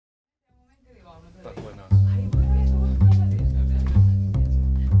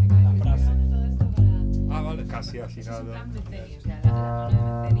así al final. Es un plan Meceni, o sea, la mano de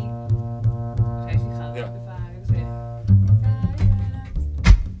Meceni. ¿Os habéis fijado? Ya. Que fa, yo qué sé.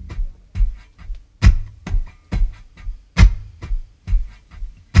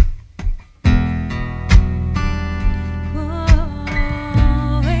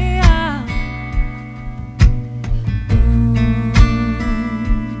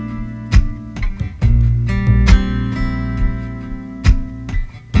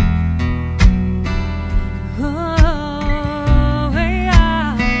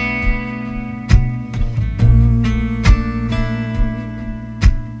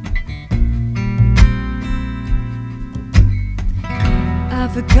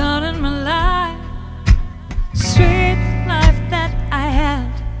 I've forgotten my life, sweet life that I had.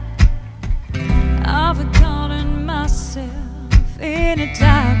 I've forgotten myself in a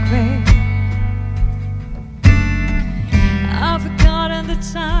dark grave. I've forgotten the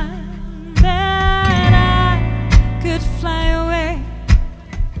time that I could fly away.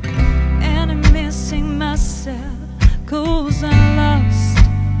 And I'm missing myself 'cause I lost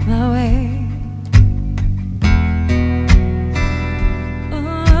my way.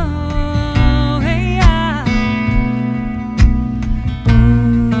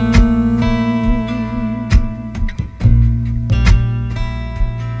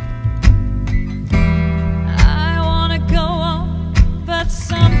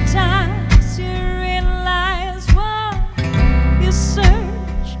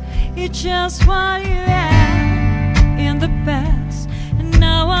 Just what you had in the past, and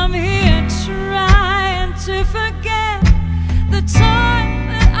now I'm here trying to forget the time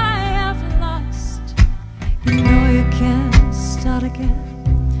that I have lost. You know you can start again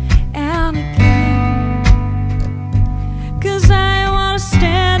and again, 'cause I wanna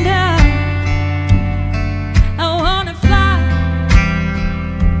stand up, I wanna fly,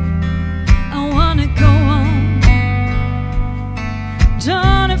 I wanna go on.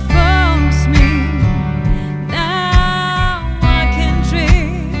 Don't force me, now I can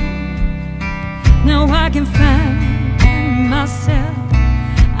dream, now I can find myself.